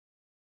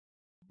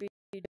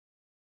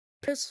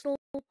pistol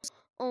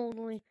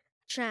only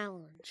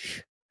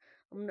challenge.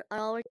 I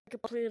already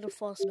completed the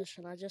first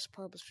mission. I just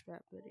published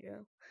that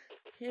video.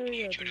 Here we go,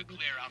 Need you to baby.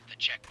 clear out the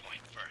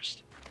checkpoint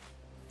first.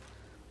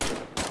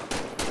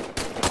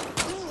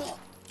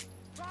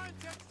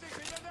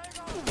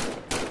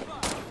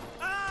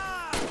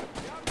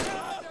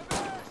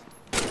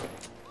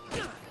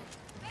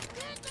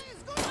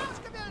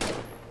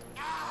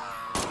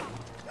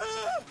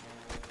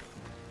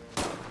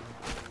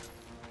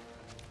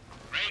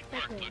 Great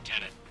work,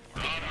 Lieutenant.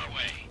 We're on our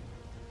way.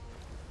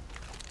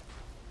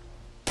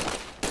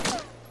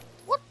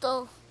 What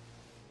the?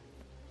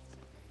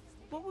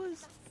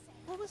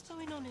 What was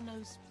going on in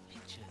those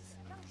pictures?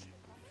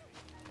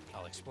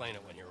 I'll explain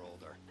it when you're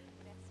older.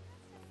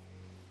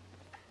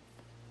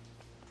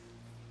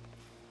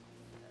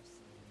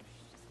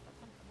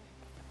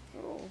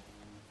 Oh,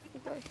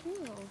 what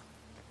the hell?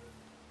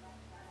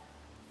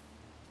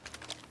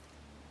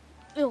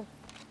 Ew.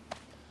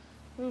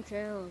 Who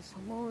cares?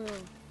 I'm all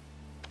in.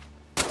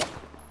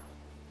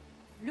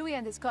 Louis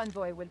and his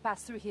convoy will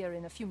pass through here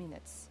in a few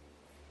minutes.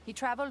 He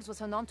travels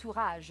with an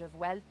entourage of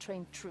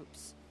well-trained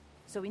troops,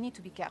 so we need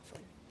to be careful.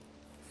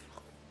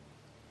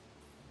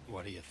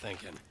 What are you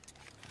thinking?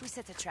 We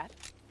set a trap.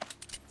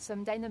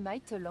 Some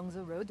dynamite along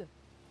the road.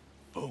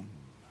 Boom.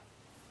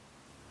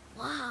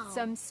 Wow.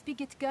 Some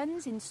spigot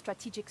guns in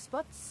strategic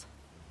spots.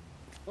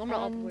 I'm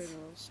not and operating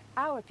those.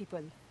 our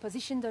people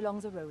positioned along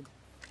the road.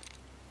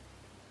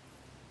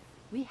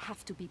 We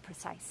have to be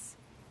precise.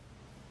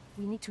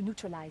 We need to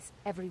neutralize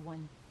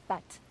everyone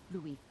but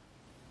Louis.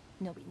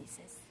 No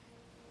witnesses.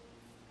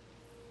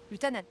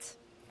 Lieutenant,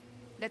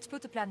 let's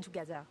put a plan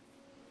together.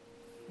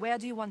 Where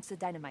do you want the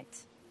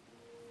dynamite?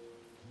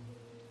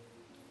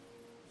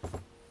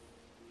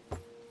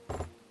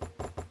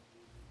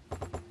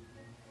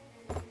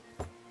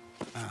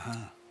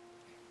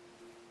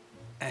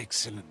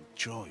 Excellent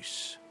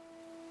choice.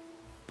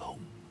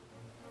 Boom.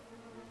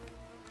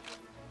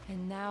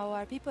 And now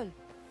our people.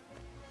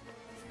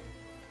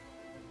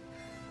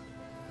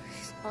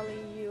 Ali,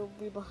 you'll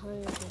be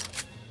behind me.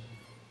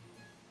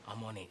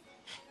 I'm on it.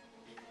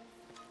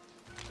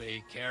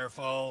 Be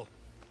careful.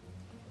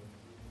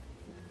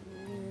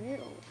 Yeah.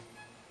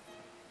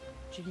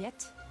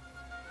 Juliette?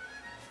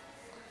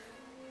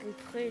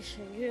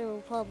 Replacing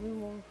you probably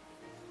won't.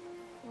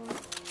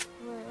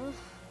 Well,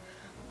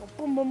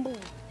 boom, boom, boom.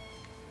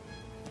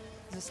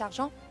 The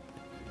sergeant?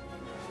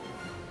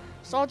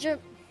 Sergeant.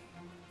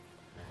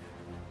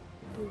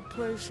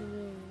 Replacing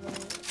you right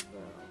now.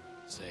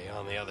 Stay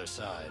on the other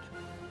side.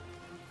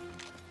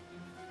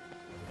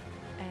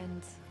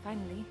 And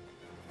finally,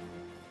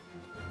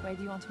 where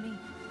do you want me?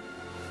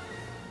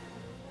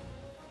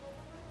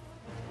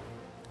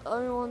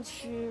 I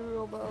want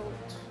you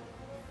about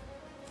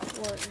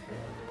what?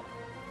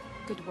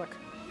 Good work.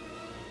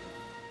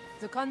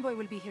 The convoy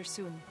will be here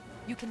soon.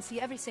 You can see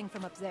everything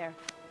from up there.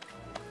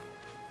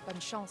 Bonne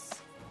chance.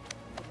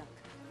 Good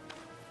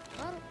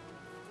luck.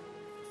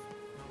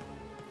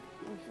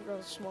 I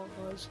forgot small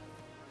guys.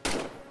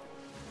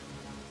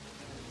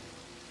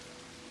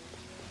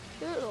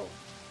 Ew.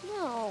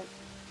 No.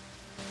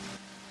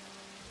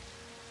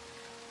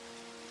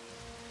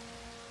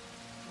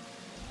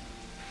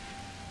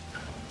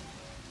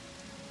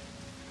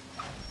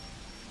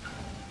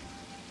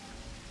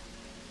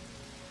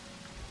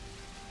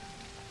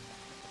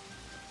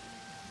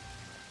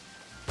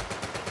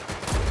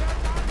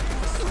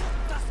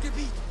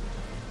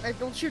 Hey,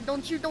 don't shoot,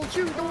 don't shoot, don't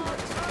shoot, don't.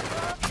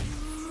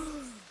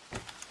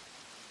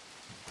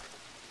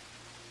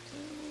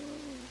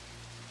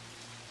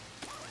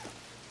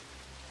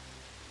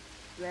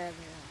 Yeah.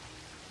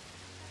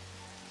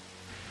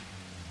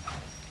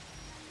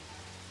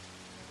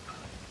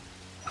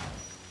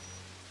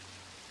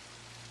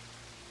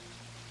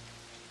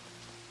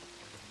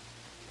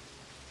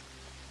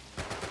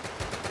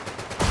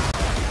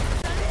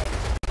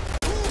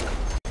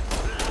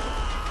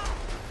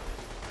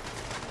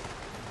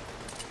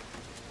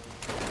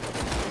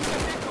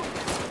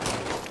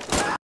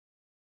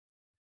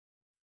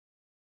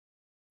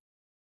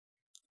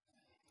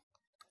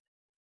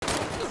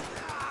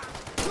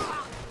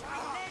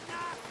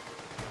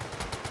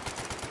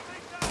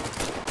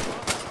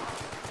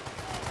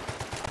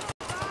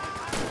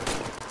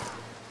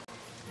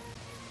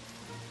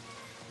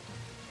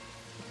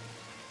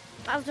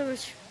 After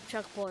this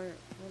checkpoint,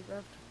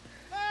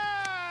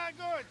 Ah,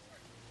 good.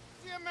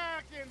 The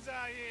Americans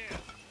are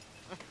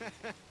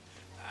here.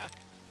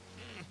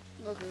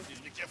 okay.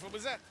 Be careful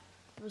with that.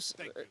 This is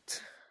Thank you.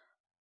 it.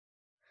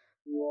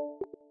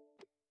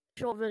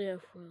 Short video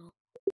for you.